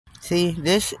See,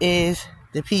 this is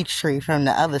the peach tree from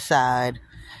the other side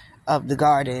of the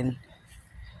garden.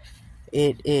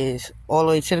 It is all the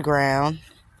way to the ground.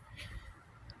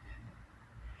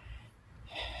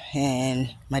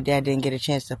 And my dad didn't get a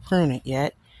chance to prune it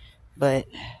yet. But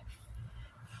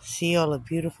see all the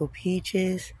beautiful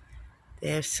peaches?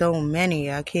 There's so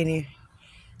many. I can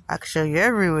show you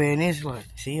everywhere in this. Look,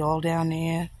 see all down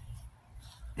there?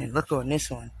 And look on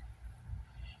this one.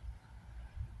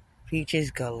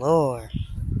 Peaches galore.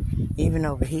 Even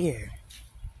over here.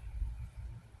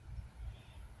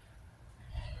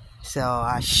 So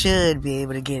I should be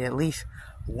able to get at least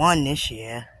one this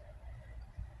year.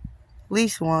 At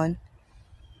least one.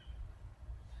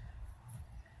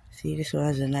 See, this one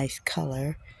has a nice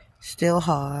color. Still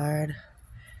hard.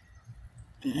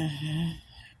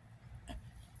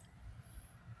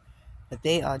 But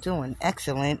they are doing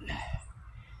excellent.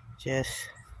 Just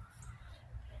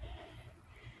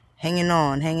hanging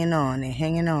on. They're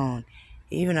hanging on.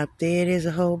 Even up there, there's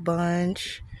a whole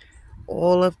bunch.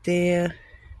 All up there.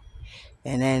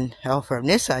 And then, from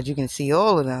this side, you can see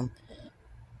all of them.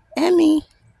 Emmy.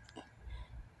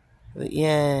 But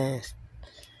yes.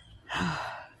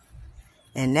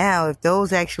 And now, if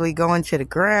those actually go into the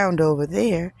ground over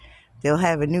there, they'll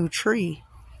have a new tree.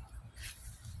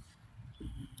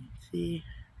 See?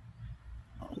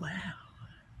 Oh, wow.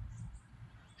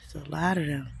 There's a lot of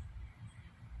them.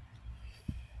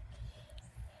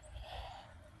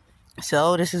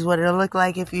 So, this is what it'll look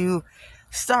like if you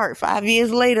start 5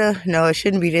 years later. No, it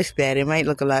shouldn't be this bad. It might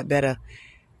look a lot better.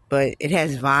 But it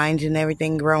has vines and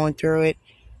everything growing through it.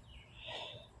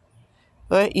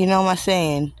 But, you know my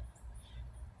saying,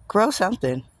 grow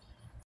something.